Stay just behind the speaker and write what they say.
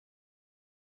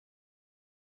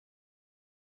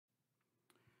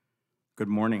Good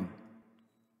morning.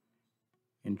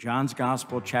 In John's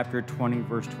Gospel, chapter 20,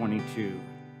 verse 22,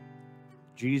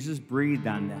 Jesus breathed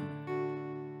on them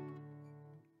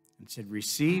and said,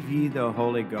 "Receive ye the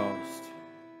Holy Ghost."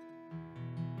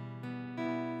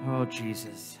 Oh,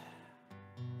 Jesus,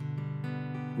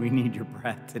 we need your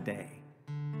breath today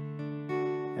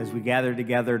as we gather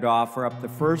together to offer up the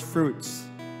first fruits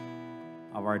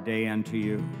of our day unto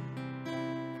you.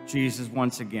 Jesus,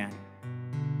 once again,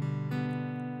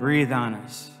 breathe on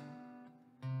us.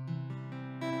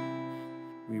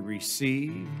 We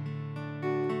receive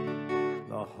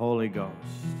the Holy Ghost.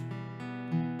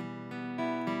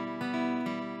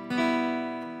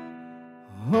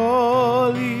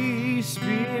 Holy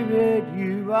Spirit,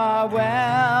 you are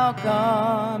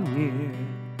welcome here.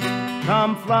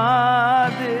 Come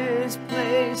flood this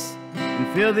place and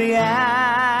fill the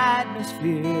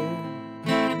atmosphere.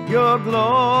 Your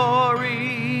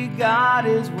glory, God,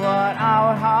 is what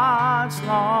our hearts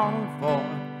long for,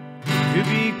 to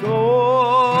be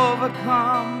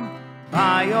overcome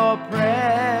by your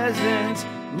presence,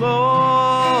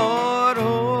 Lord.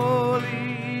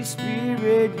 Holy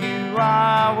Spirit, you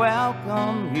are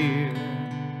welcome here.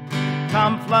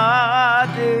 Come flood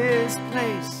this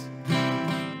place.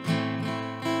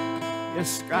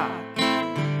 Yes, God.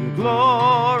 Your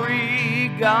glory,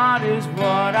 God, is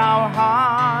what our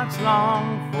hearts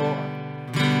long for,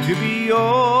 to be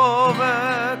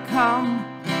overcome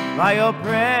by your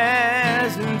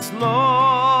presence,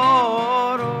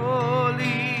 Lord.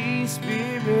 Holy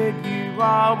Spirit, you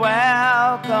are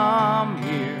welcome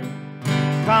here.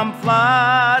 Come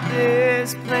flood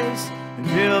this place and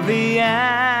fill the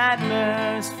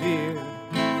atmosphere.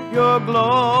 Your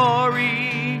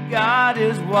glory, God,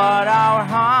 is what our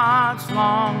hearts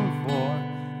long for,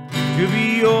 to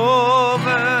be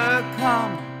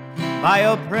overcome by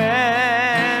your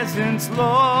presence,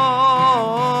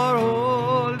 Lord.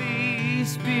 Holy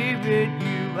Spirit,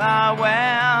 you are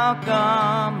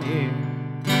welcome here.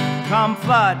 Come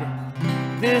flood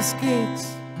this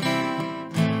gates.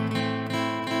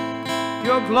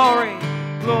 Your glory,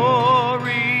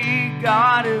 glory,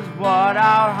 God, is what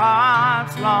our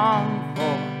hearts long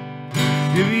for,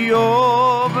 to be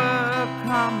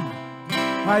overcome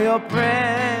by your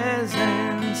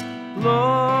presence,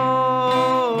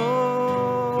 Lord.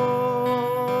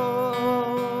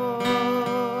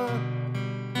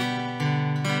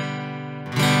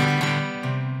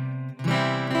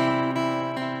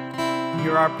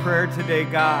 Hear our prayer today,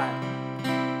 God.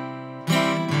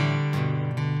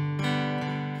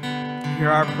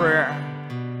 Hear our prayer.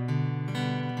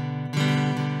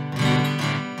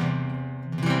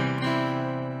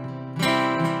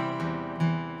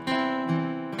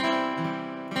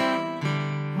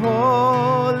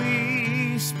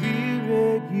 Holy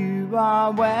Spirit, you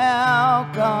are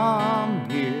welcome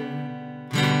here.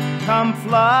 Come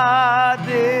flood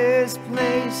this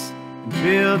place and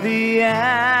fill the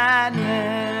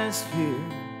atmosphere.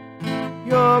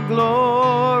 Your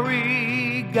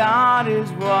glory, God,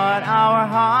 is what our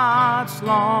hearts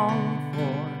long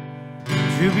for,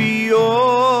 to be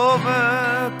overcome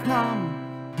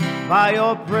by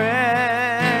your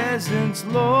presence,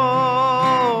 Lord.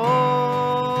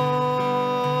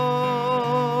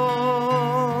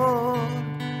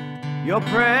 Your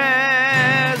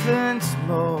presence,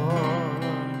 Lord.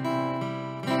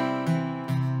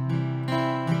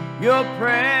 Your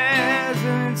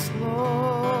presence, Lord.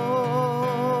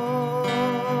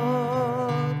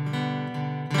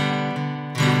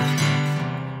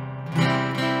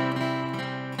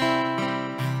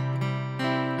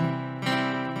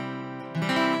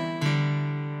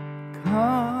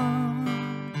 Come,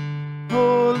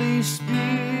 Holy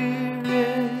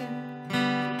Spirit,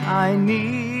 I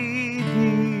need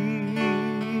thee.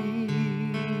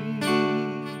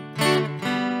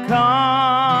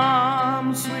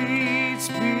 Come, sweet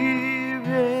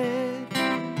Spirit,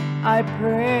 I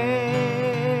pray.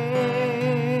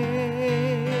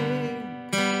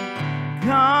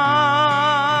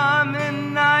 Come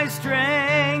in thy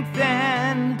strength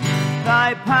and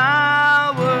thy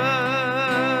power.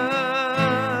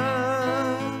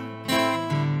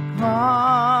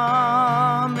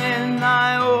 Come in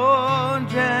thy own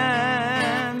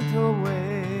gentle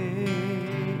way.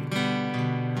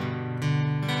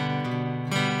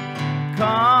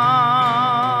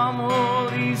 Come,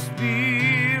 Holy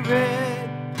Spirit,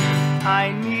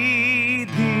 I need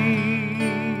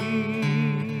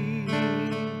thee.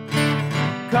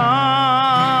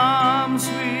 Come,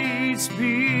 sweet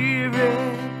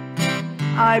Spirit,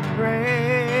 I pray.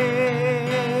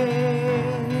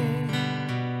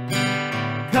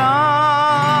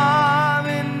 Come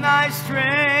in thy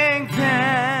strength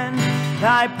and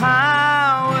thy power.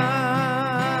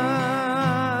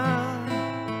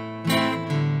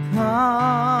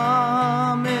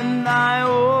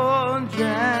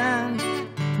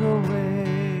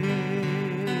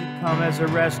 Come as a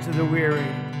rest to the weary.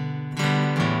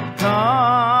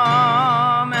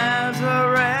 Come as a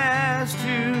rest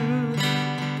to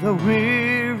the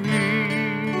weary.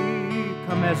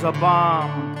 Come as a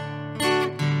balm.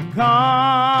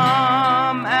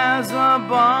 Come as a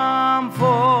balm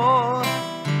for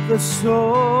the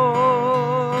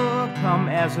soul. Come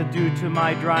as a dew to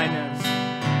my dryness.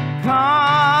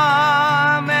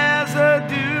 Come as a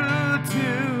dew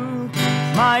to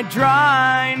my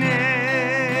dryness.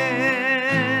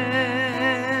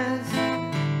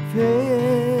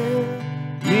 Fill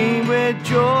me with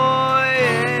joy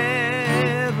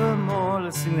evermore.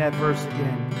 Let's sing that verse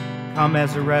again. Come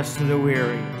as a rest to the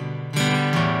weary.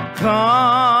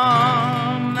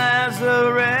 Come as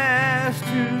a rest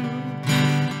to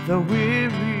the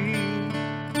weary.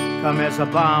 Come as a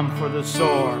balm for the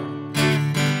sore.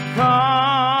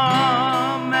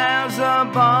 Come as a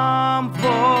balm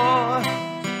for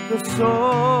the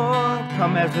sore.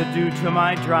 Come as a dew to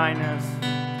my dryness.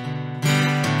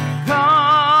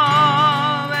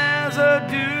 Come as a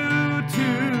dew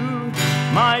to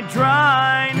my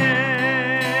dryness.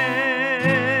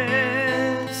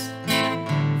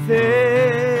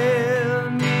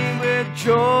 Fill me with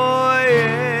joy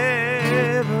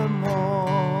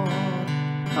evermore.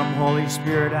 Come, Holy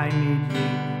Spirit, I need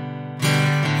thee.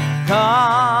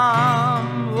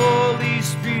 Come, Holy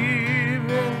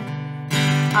Spirit,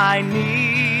 I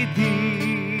need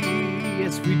thee.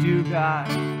 Yes, we do, God.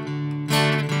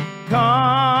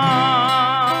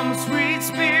 Come, sweet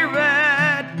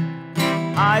Spirit,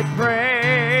 I pray.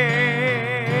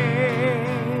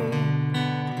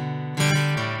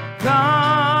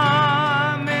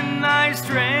 Come in thy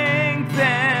strength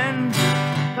and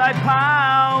thy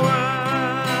power.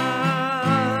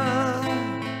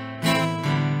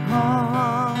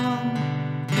 Come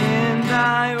in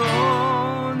thy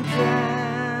own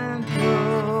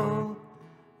gentle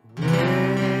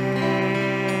way.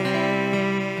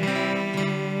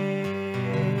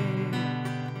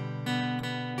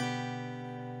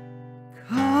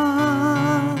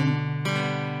 Come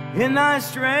in thy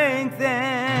strength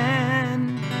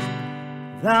and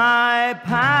thy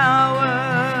power.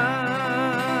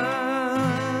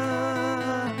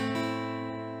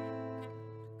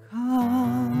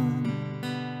 Come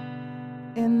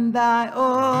in thy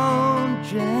own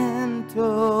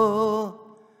gentle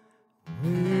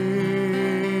way.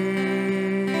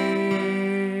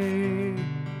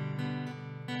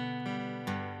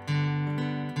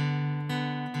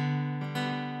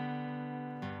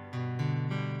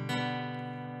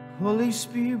 Holy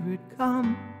Spirit,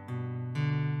 come.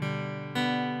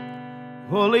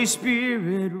 Holy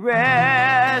Spirit,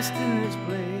 rest in this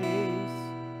place.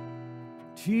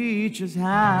 Teach us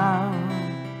how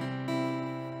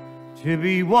to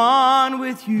be one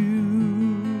with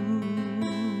you.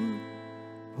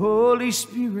 Holy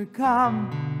Spirit, come.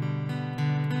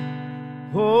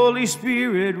 Holy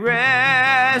Spirit,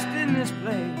 rest in this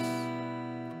place.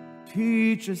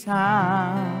 Teach us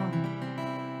how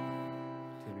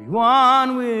to be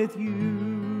one with you.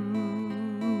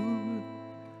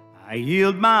 I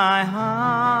yield my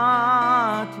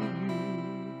heart to you.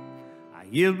 I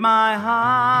yield my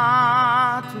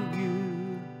heart to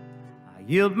you. I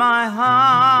yield my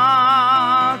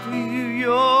heart to you.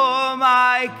 You're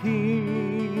my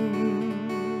King.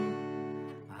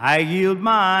 I yield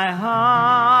my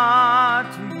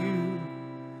heart to you.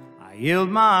 I yield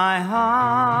my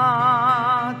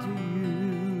heart to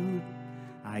you.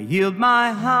 I yield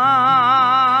my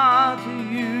heart to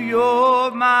you.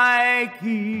 You're my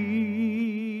King.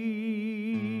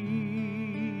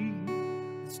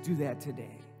 Let's do that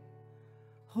today.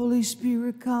 Holy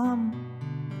Spirit, come.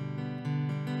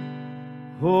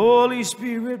 Holy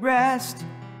Spirit, rest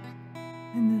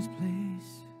in this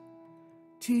place.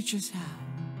 Teach us how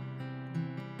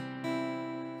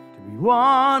to be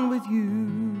one with you.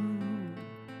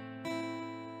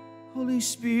 Holy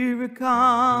Spirit,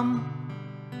 come.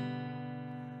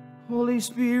 Holy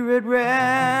Spirit,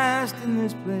 rest in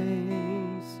this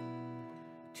place.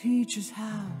 Teach us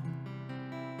how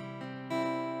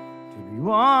to be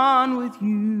one with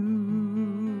you.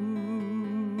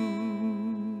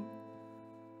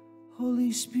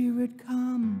 Holy Spirit,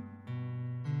 come.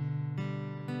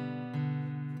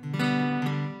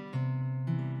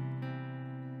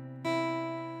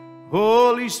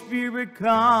 Holy Spirit,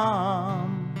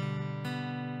 come.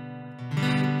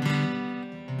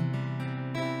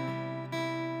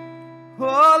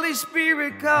 Holy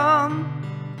Spirit, come.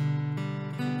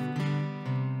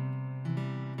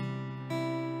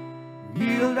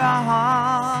 Yield our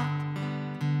heart.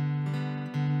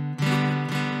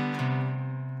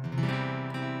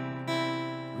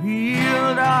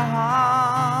 Yield our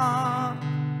heart.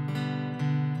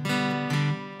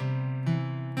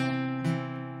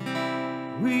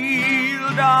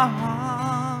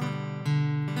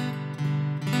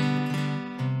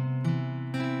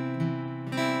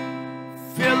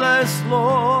 us,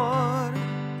 Lord.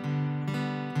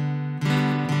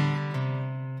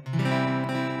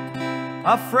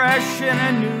 Afresh and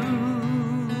anew.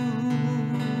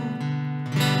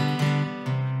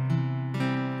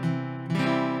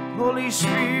 Holy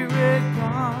Spirit,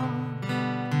 come.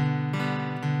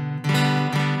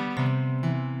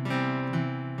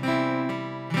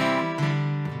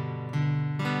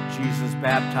 Jesus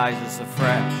baptizes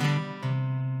afresh.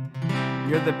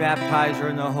 You're the baptizer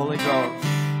in the Holy Ghost.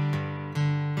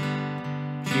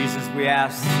 Jesus, we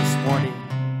ask this morning,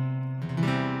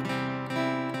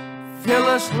 fill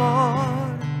us,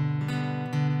 Lord.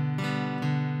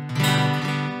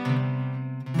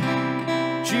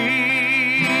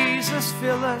 Jesus,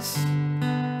 fill us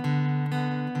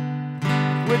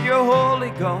with your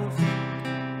Holy Ghost.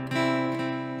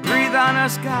 Breathe on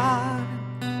us, God.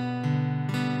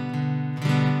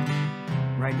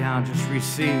 Right now, just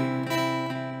receive.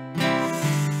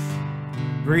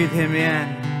 Breathe him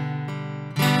in.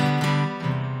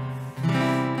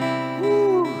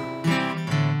 Woo.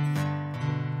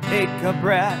 Take a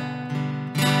breath.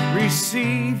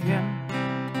 Receive him.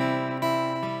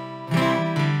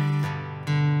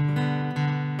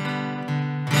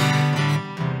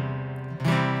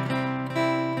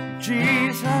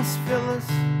 Jesus, fill us.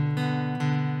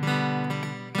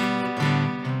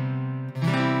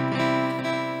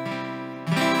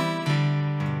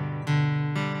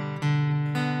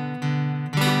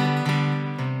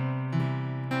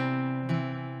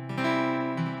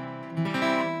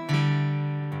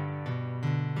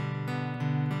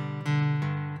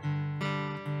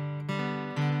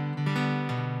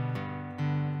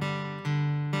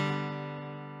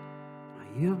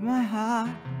 I yield my heart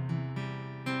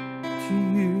to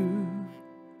you.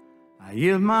 I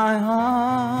yield my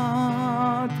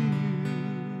heart to you.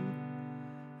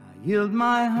 I yield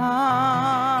my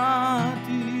heart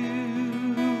to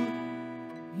you.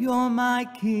 You're my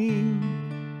King.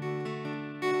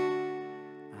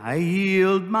 I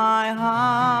yield my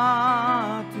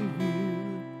heart to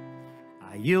you.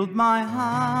 I yield my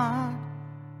heart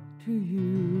to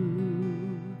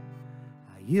you.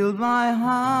 I yield my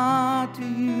heart to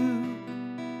you.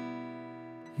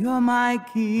 You're my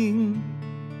King.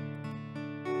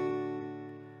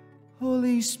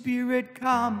 Holy Spirit,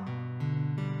 come.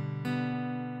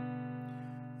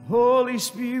 Holy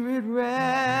Spirit,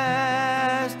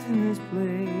 rest in this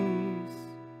place.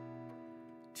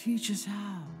 Teach us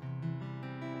how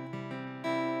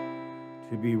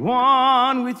to be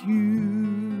one with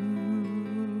you.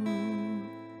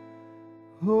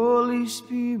 Holy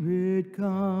Spirit,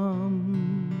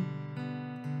 come.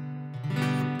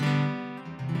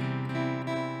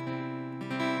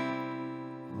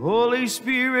 Holy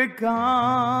Spirit,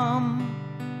 come.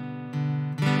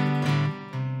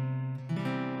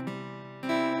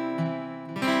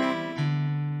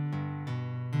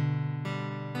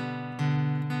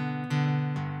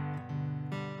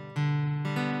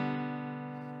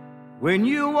 When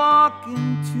you walk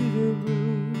into the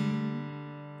room,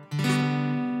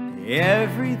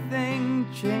 everything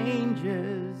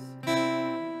changes.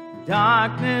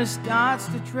 Darkness starts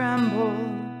to tremble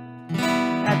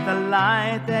at the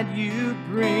light that you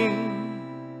bring.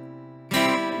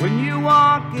 When you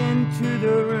walk into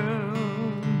the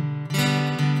room,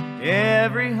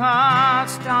 every heart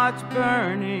starts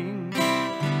burning.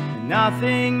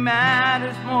 Nothing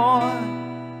matters more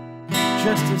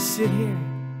just to sit here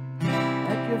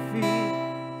at your feet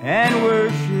and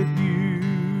worship you.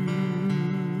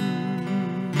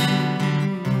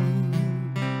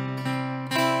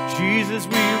 Jesus,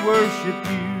 we worship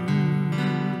you.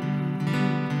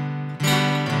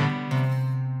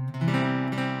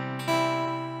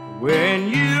 When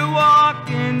you walk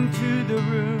into the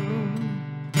room,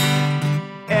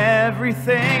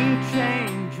 everything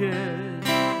changes.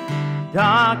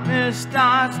 Darkness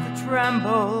starts to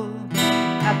tremble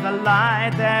at the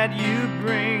light that you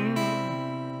bring.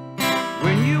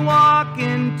 When you walk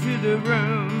into the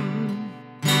room,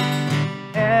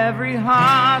 every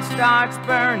heart starts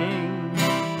burning,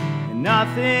 and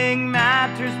nothing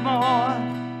matters more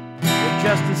than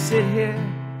just to sit here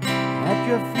at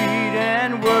your feet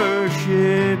and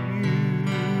worship you.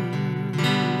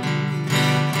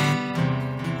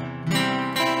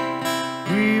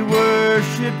 We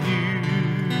worship you.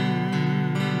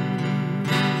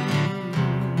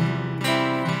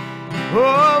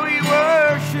 Oh, we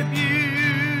worship you,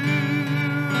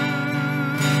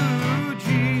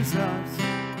 Jesus.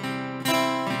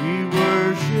 We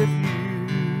worship you.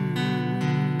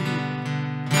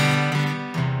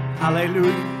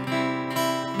 Hallelujah.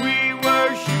 We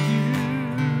worship you.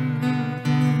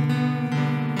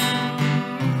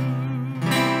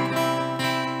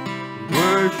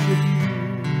 worship you.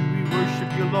 We worship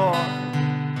you, Lord.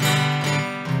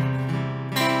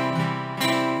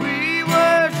 We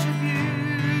worship you,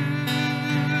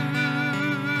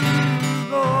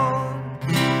 Lord.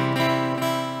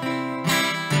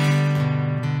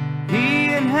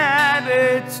 He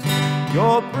inhabits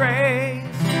your praise.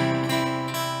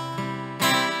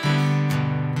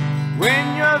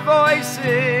 When your voice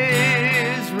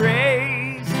is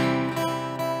raised,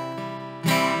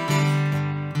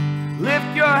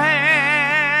 lift your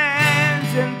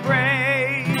hands in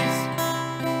praise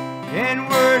and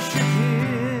worship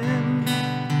Him.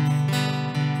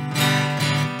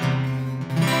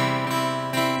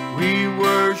 We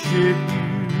worship you.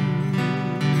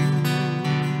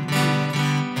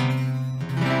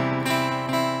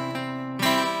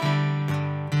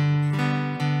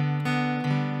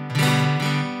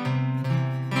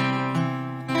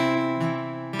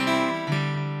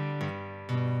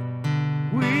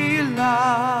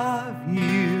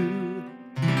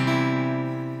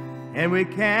 And we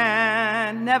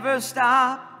can never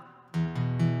stop.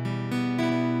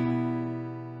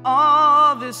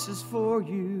 All this is for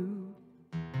you,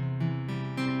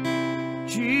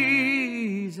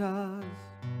 Jesus.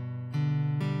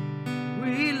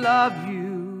 We love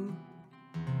you.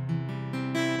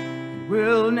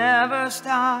 We'll never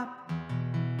stop.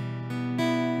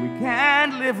 We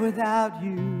can't live without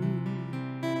you,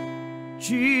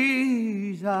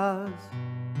 Jesus.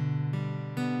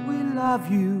 We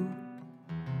love you.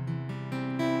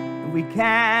 We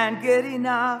can't get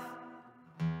enough.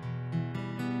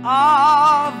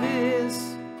 All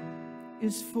this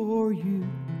is for you,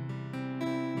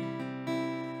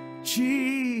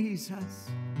 Jesus.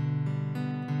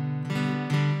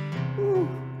 Ooh.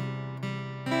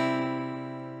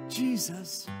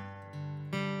 Jesus.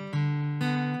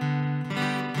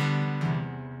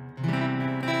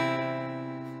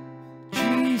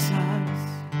 Jesus.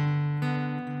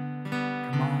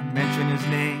 Come on, mention His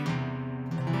name.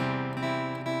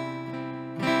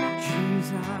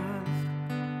 Jesus.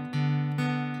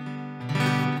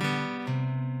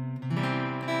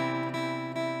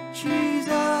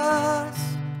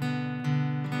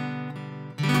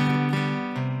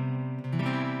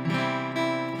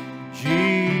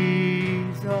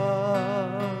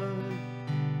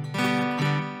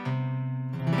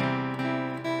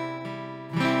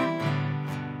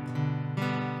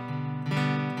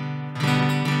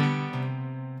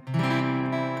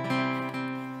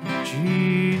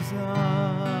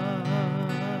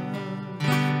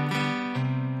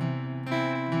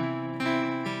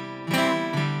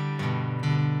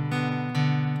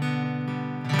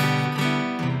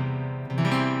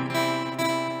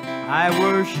 I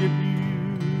worship you.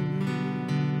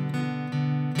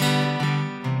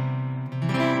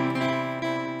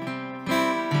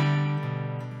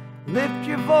 Lift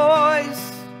your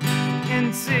voice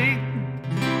and sing.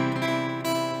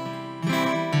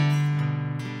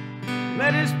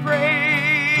 Let His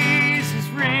praises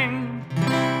ring.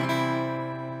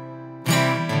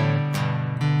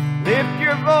 Lift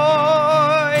your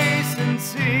voice and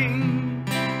sing.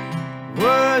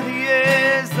 Worthy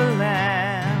is the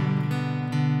Lamb.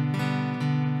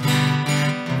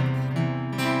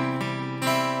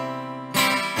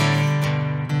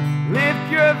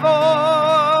 Lift your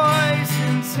voice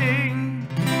and sing.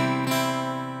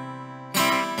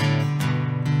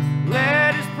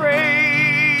 Let His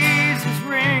praises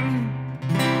ring.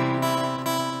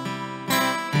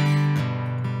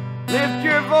 Lift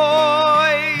your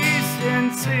voice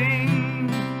and sing.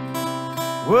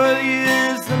 Worthy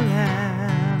is the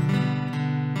Lamb.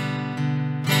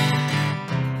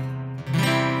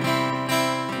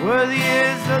 Worthy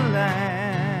is the Lamb.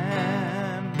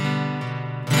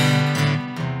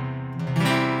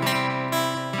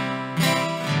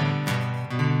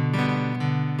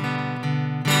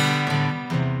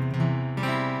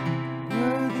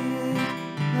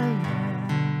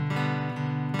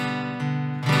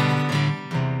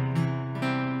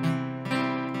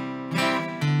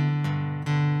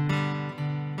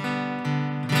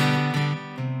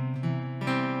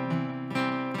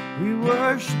 We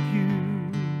worship you.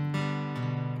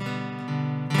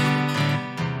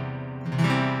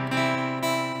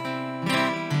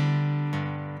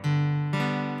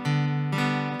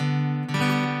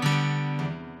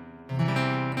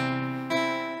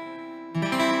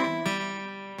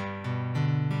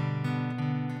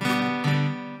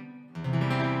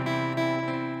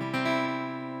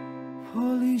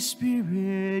 Holy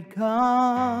Spirit,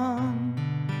 come.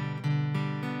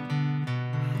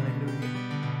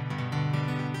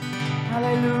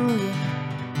 Hallelujah.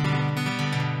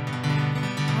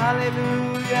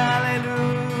 Hallelujah,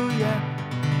 hallelujah.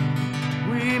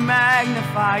 We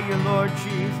magnify you, Lord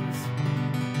Jesus.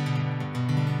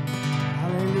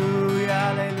 Hallelujah,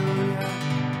 hallelujah.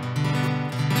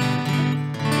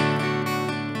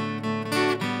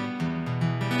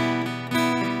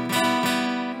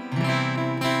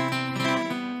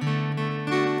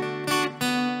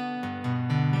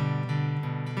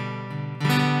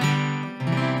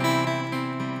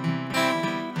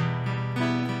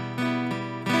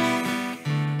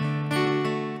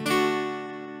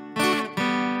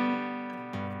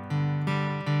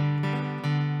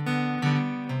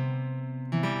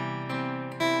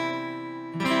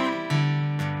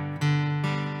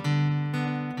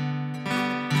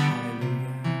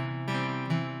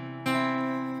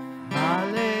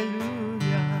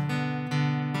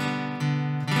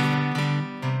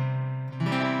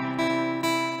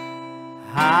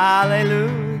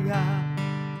 Hallelujah.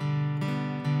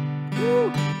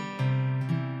 Woo.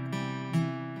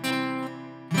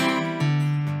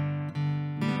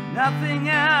 Nothing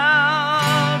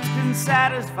else can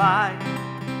satisfy.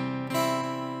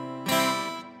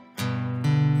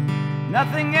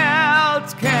 Nothing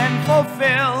else can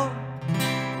fulfill.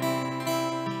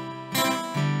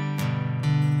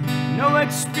 No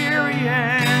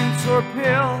experience or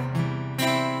pill.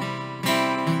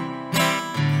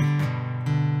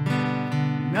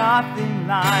 Nothing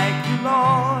like you,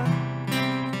 Lord.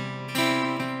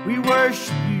 We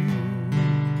worship you.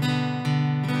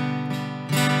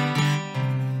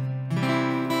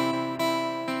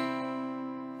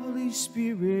 Holy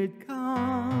Spirit,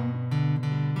 come.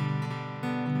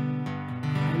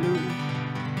 Hallelujah.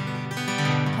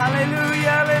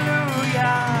 Hallelujah,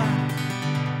 hallelujah.